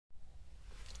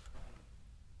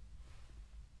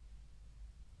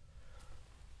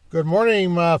Good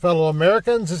morning, my fellow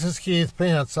Americans. This is Keith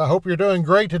Pence. I hope you're doing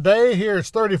great today. Here it's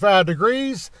 35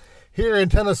 degrees here in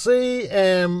Tennessee,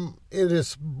 and it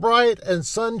is bright and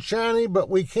sunshiny, but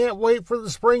we can't wait for the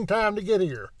springtime to get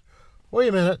here. Wait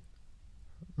a minute.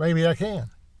 Maybe I can.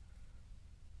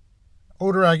 The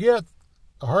older I get,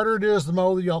 the harder it is to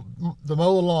mow the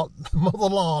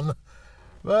lawn.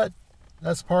 But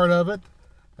that's part of it.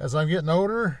 As I'm getting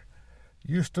older,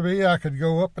 used to be I could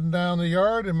go up and down the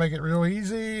yard and make it real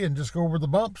easy and just go over the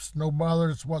bumps, no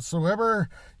bothers whatsoever,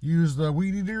 use the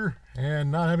weed eater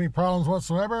and not have any problems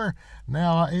whatsoever.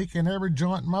 Now I ache in every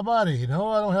joint in my body. No,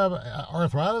 I don't have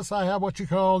arthritis. I have what you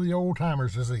call the old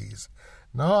timer's disease.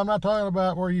 No, I'm not talking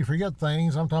about where you forget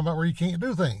things. I'm talking about where you can't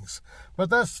do things. But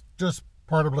that's just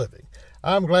part of living.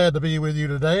 I'm glad to be with you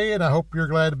today, and I hope you're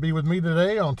glad to be with me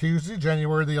today on Tuesday,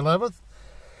 January the 11th.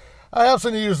 I have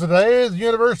some news today. The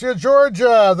University of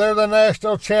Georgia, they're the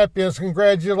national champions.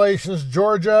 Congratulations,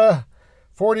 Georgia.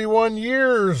 41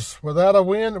 years without a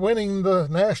winning the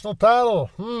national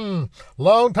title.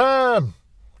 Long time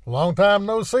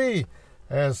no see,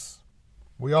 as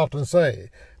we often say.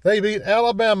 They beat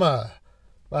Alabama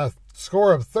by a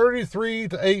score of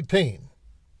 33-18.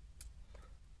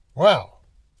 Wow.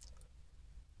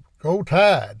 Go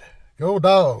Tide. Go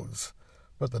Dogs.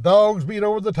 But the Dogs beat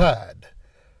over the Tide.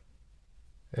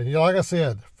 And like I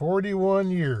said, 41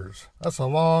 years. That's a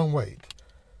long wait.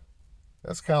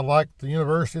 That's kind of like the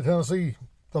University of Tennessee,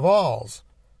 the Vols.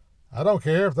 I don't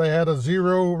care if they had a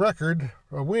 0 record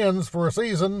of wins for a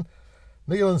season.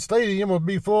 Neyland Stadium would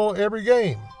be full every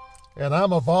game. And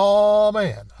I'm a Vol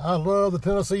man. I love the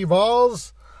Tennessee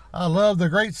Vols. I love the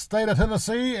great state of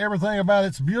Tennessee. Everything about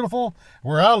it's beautiful.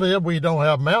 Where I live, we don't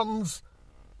have mountains.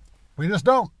 We just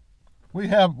don't.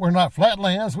 We're not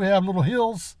flatlands. We have little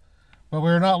hills. But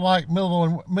we're not like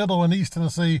middle and east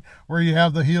Tennessee, where you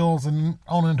have the hills and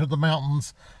on into the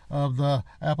mountains of the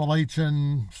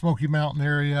Appalachian Smoky Mountain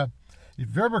area. If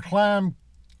you've ever climbed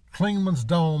Clingman's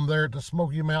Dome there at the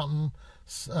Smoky Mountain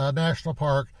National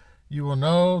Park, you will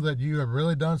know that you have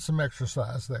really done some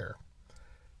exercise there.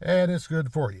 And it's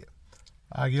good for you.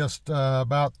 I guess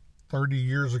about 30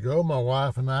 years ago, my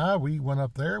wife and I, we went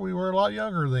up there. We were a lot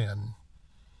younger then.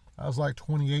 I was like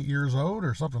 28 years old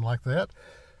or something like that,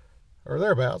 or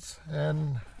thereabouts,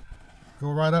 and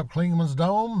go right up Clingman's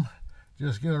Dome,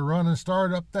 just get a running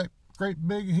start up that great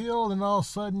big hill, and all of a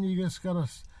sudden you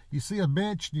see a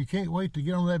bench, and you can't wait to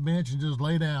get on that bench and just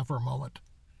lay down for a moment,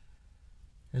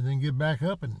 and then get back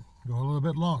up and go a little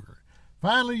bit longer.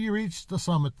 Finally, you reach the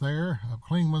summit there of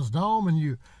Clingman's Dome, and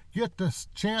you get the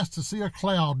chance to see a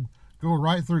cloud go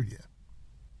right through you.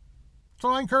 So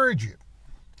I encourage you,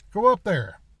 go up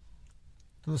there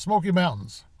to the Smoky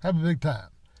Mountains, have a big time.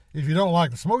 If you don't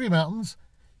like the Smoky Mountains,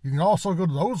 you can also go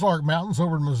to the Ozark Mountains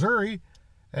over in Missouri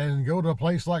and go to a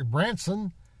place like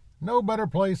Branson. No better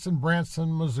place than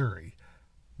Branson, Missouri.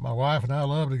 My wife and I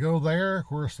love to go there. Of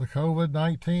course, the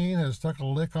COVID-19 has took a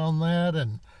lick on that,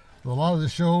 and a lot of the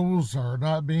shows are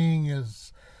not being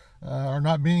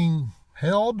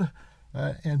held.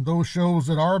 And those shows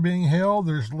that are being held,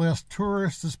 there's less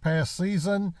tourists this past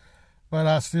season. But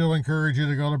I still encourage you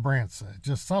to go to Branson.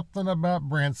 Just something about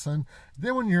Branson.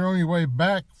 Then when you're on your way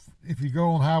back, if you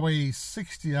go on Highway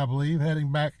 60, I believe, heading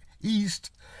back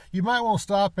east, you might want to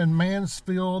stop in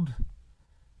Mansfield,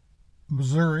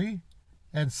 Missouri,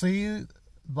 and see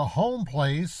the home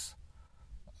place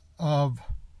of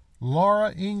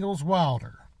Laura Ingalls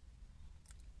Wilder.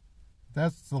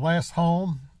 That's the last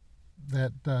home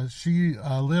that she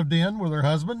lived in with her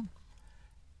husband.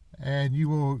 And you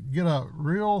will get a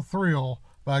real thrill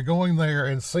by going there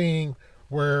and seeing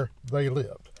where they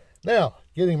lived. Now,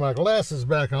 getting my glasses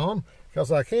back on,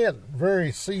 because I can't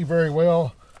see very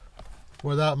well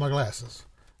without my glasses.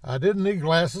 I didn't need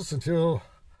glasses until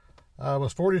I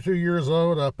was 42 years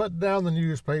old. I put down the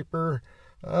newspaper.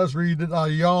 I was reading it. I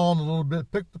yawned a little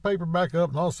bit, picked the paper back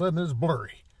up, and all of a sudden it's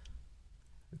blurry.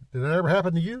 Did that ever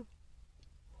happen to you?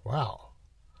 Wow.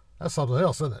 That's something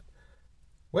else, isn't it?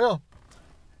 Well,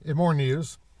 in more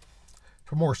news,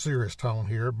 for more serious tone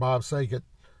here, Bob Saget,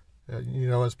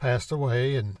 has passed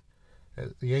away, and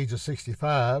at the age of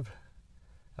 65,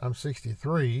 I'm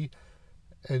 63,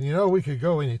 and we could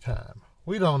go anytime.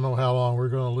 We don't know how long we're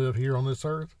going to live here on this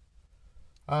earth.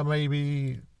 I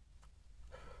maybe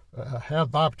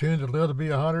have the opportunity to live to be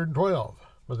 112,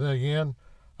 but then again,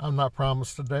 I'm not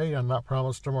promised today, I'm not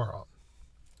promised tomorrow.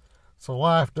 So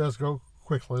life does go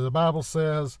quickly. The Bible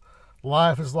says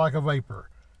life is like a vapor.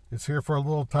 It's here for a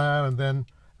little time and then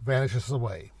vanishes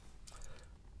away.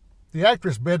 The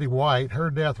actress Betty White,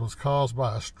 her death was caused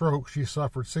by a stroke she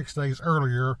suffered 6 days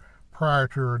earlier prior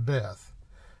to her death.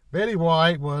 Betty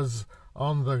White was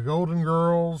on the Golden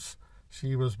Girls.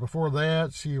 Before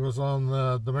that, she was on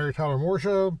the Mary Tyler Moore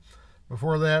Show.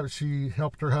 Before that, she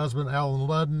helped her husband, Alan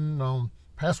Ludden, on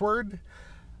Password.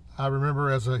 I remember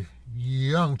as a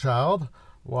young child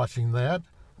watching that,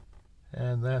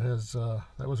 and that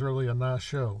was really a nice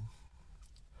show.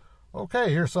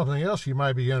 Okay, here's something else you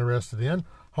might be interested in.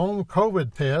 Home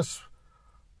COVID tests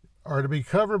are to be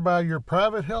covered by your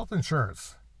private health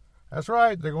insurance. That's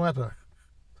right, they're going to have to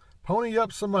pony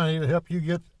up some money to help you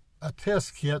get a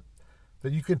test kit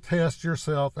that you can test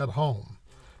yourself at home.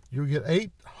 You'll get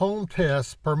 8 home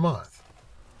tests per month.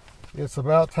 It's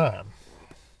about time.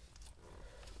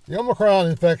 The Omicron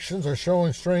infections are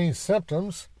showing strange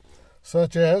symptoms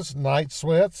such as night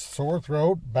sweats, sore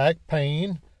throat, back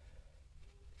pain.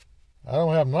 I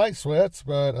don't have night sweats,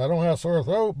 but I don't have sore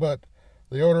throat, but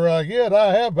the older I get,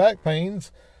 I have back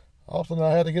pains. Often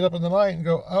I had to get up in the night and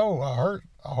go, oh, I hurt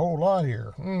a whole lot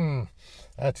here.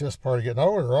 That's just part of getting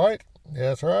older, right?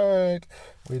 That's right.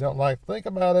 We don't like to think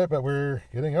about it, but we're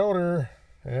getting older,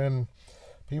 and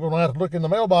people don't have to look in the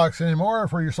mailbox anymore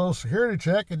for your Social Security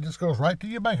check. It just goes right to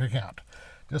your bank account.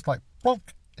 Just like,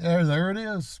 plunk, there it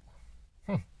is.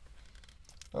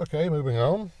 Okay, moving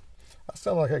on. I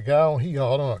sound like a guy on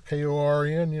Hee-Haw, on a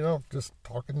KORN, just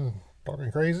talking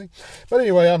crazy. But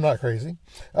anyway, I'm not crazy.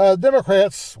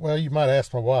 Democrats, well, you might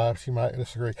ask my wife. She might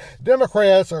disagree.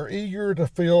 Democrats are eager to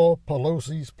fill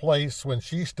Pelosi's place when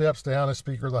she steps down as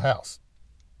Speaker of the House.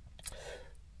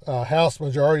 House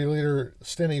Majority Leader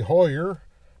Steny Hoyer,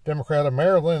 Democrat of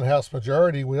Maryland, and House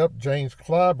Majority Whip James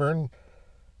Clyburn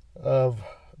of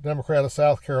Democrat of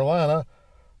South Carolina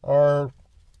are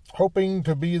hoping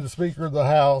to be the Speaker of the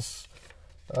House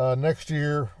next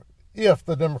year if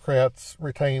the Democrats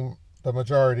retain the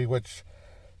majority, which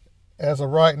as of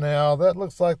right now, that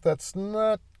looks like that's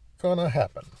not going to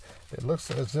happen. It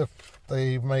looks as if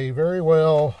they may very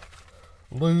well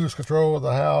lose control of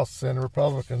the House and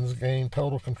Republicans gain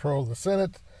total control of the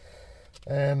Senate.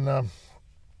 And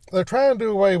they're trying to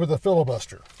do away with the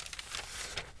filibuster.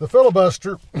 The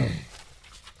filibuster, when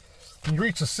you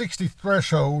reach the 60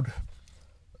 threshold,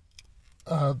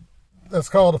 that's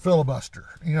called a filibuster.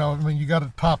 You got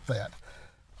to top that.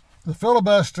 The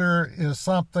filibuster is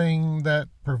something that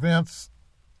prevents,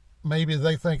 maybe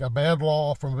they think, a bad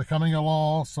law from becoming a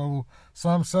law. So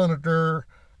some senator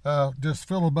just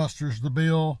filibusters the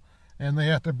bill, and they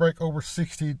have to break over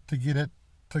 60 to get it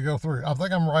to go through. I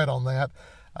think I'm right on that.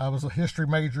 I was a history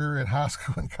major in high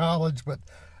school and college, but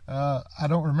I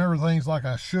don't remember things like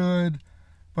I should.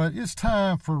 But it's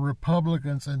time for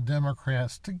Republicans and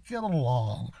Democrats to get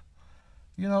along.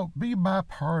 Be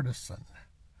bipartisan.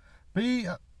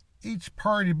 Each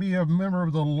party be a member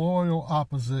of the loyal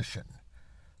opposition.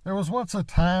 There was once a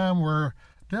time where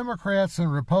Democrats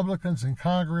and Republicans in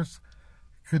Congress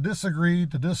could disagree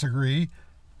to disagree,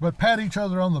 but pat each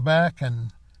other on the back,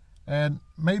 and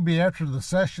maybe after the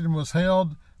session was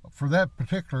held for that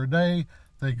particular day,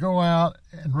 they go out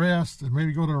and rest and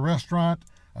maybe go to a restaurant,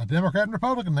 a Democrat and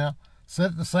Republican now, sit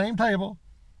at the same table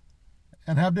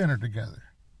and have dinner together.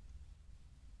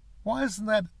 Why isn't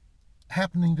that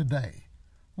happening today?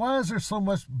 Why is there so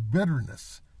much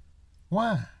bitterness?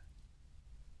 Why?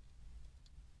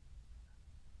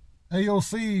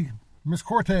 AOC, Ms.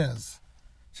 Cortez,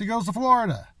 she goes to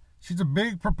Florida. She's a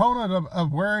big proponent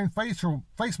of wearing face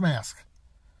mask.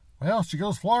 Well, she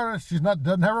goes to Florida, she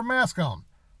doesn't have her mask on.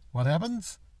 What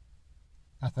happens?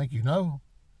 I think you know.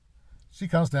 She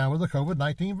comes down with the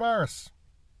COVID-19 virus.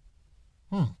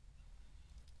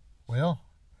 Well,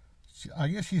 I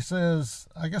guess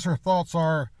her thoughts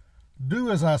are, do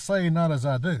as I say, not as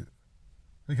I do.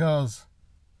 Because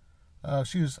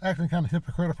she was acting kind of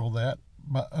hypocritical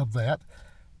of that.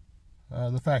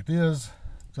 The fact is,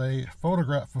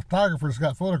 photographers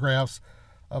got photographs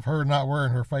of her not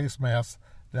wearing her face mask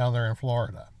down there in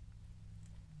Florida.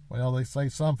 Well, they say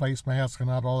some face masks are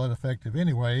not all that effective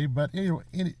anyway, but anyway,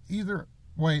 either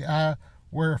way, I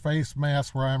wear a face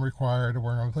mask where I'm required to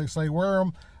wear them. If they say wear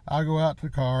them, I go out to the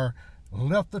car,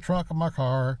 lift the trunk of my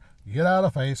car, get out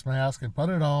a face mask and put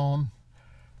it on,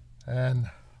 and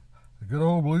a good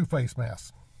old blue face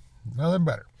mask. Nothing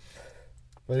better.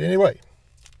 But anyway,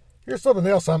 here's something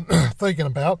else I'm thinking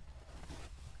about.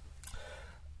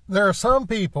 There are some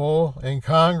people in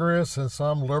Congress and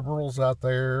some liberals out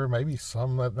there, maybe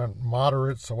some that are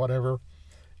moderates or whatever,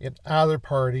 in either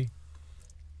party,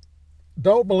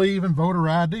 don't believe in voter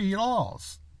ID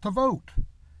laws to vote.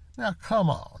 Now, come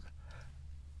on.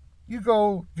 You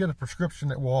go get a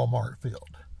prescription at Walmart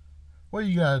filled. What do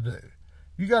you got to do?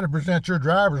 You got to present your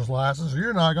driver's license, or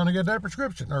you're not going to get that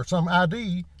prescription, or some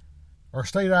ID, or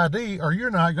state ID, or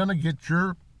you're not going to get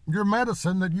your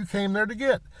medicine that you came there to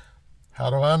get. How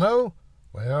do I know?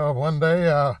 Well, one day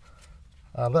I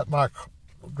let my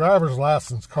driver's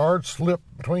license card slip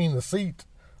between the seat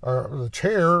or the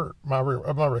chair of my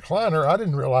recliner. I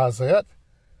didn't realize that.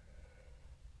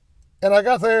 And I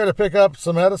got there to pick up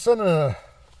some medicine, and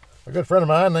a good friend of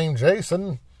mine named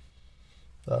Jason,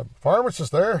 the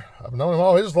pharmacist there, I've known him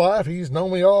all his life. He's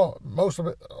known me all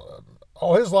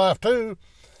his life too.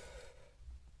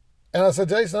 And I said,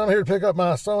 Jason, I'm here to pick up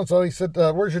my so-and-so. He said,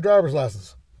 where's your driver's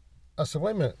license? I said,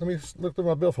 wait a minute. Let me look through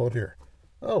my billfold here.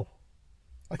 Oh,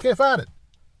 I can't find it.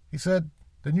 He said,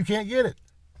 then you can't get it.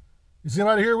 Is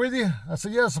anybody here with you? I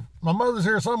said, yes, my mother's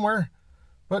here somewhere.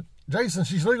 But Jason,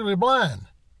 she's legally blind.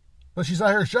 But she's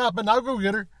out here shopping. I'll go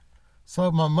get her.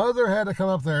 So my mother had to come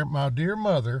up there, my dear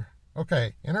mother,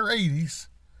 okay, in her 80s,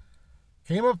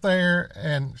 came up there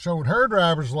and showed her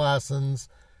driver's license,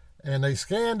 and they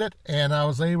scanned it, and I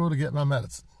was able to get my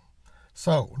medicine.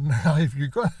 So now if you're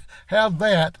going to have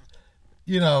that,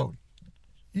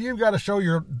 you've got to show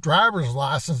your driver's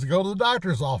license to go to the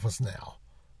doctor's office now.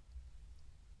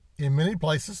 In many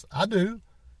places, I do,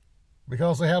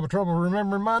 because they have trouble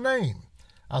remembering my name.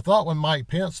 I thought when Mike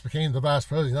Pence became the Vice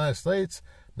President of the United States,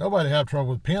 nobody had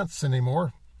trouble with Pence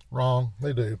anymore. Wrong,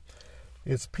 they do.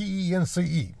 It's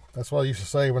P-E-N-C-E. That's what I used to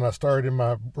say when I started in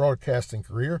my broadcasting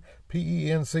career,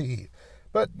 P-E-N-C-E.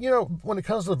 But, when it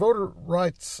comes to voter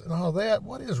rights and all that,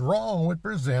 what is wrong with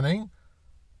presenting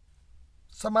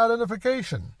some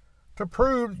identification to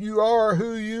prove you are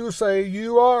who you say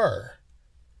you are?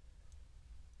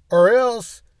 Or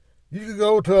else you could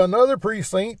go to another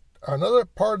precinct, another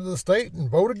part of the state, and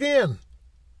vote again.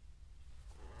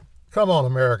 Come on,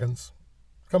 Americans.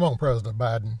 Come on, President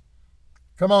Biden.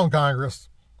 Come on, Congress.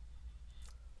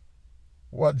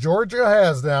 What Georgia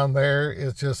has down there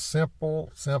is just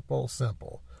simple.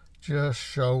 Just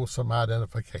show some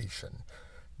identification.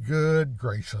 Good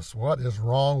gracious, what is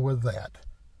wrong with that?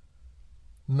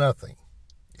 Nothing.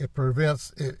 It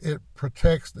protects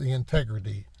the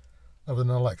integrity of an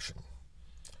election.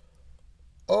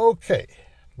 Okay,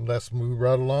 let's move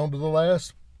right along to the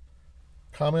last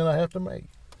comment I have to make.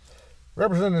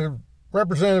 Representative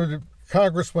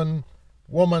Congresswoman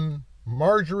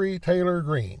Marjorie Taylor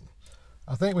Greene.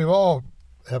 I think we've all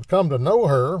have come to know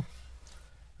her.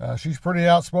 She's pretty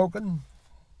outspoken.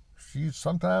 She's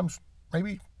sometimes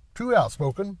maybe too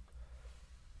outspoken.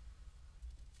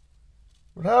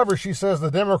 But however, she says the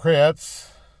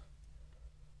Democrats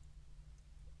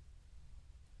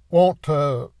want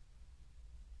to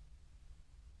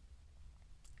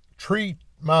treat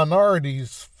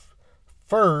minorities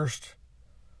first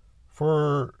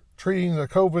for treating the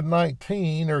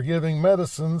COVID-19 or giving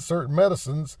certain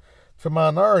medicines to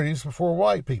minorities before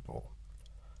white people.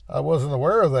 I wasn't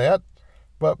aware of that,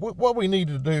 but what we need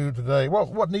to do today,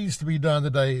 what needs to be done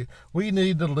today, we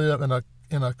need to live in a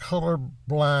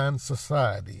colorblind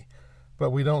society,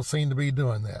 but we don't seem to be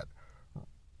doing that.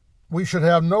 We should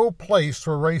have no place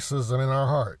for racism in our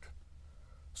heart.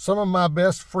 Some of my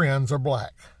best friends are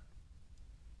black.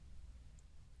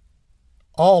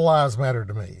 All lives matter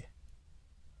to me.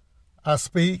 I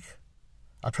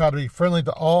try to be friendly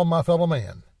to all my fellow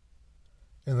man,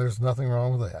 and there's nothing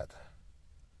wrong with that.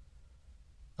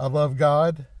 I love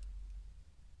God,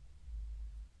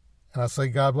 and I say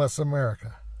God bless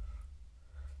America.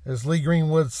 As Lee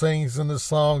Greenwood sings in this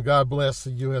song, God bless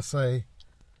the USA.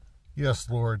 Yes,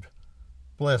 Lord,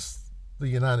 bless the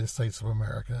United States of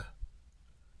America.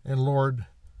 And Lord,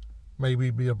 may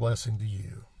we be a blessing to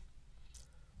you.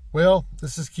 Well,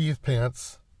 this is Keith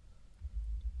Pence,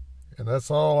 and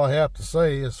that's all I have to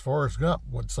say, as Forrest Gump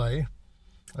would say.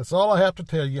 That's all I have to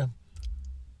tell you.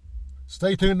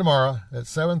 Stay tuned tomorrow at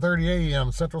 7:30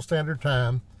 a.m. Central Standard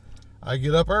Time. I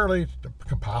get up early to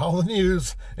compile the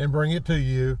news and bring it to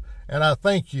you, and I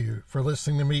thank you for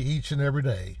listening to me each and every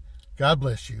day. God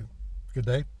bless you. Good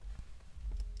day.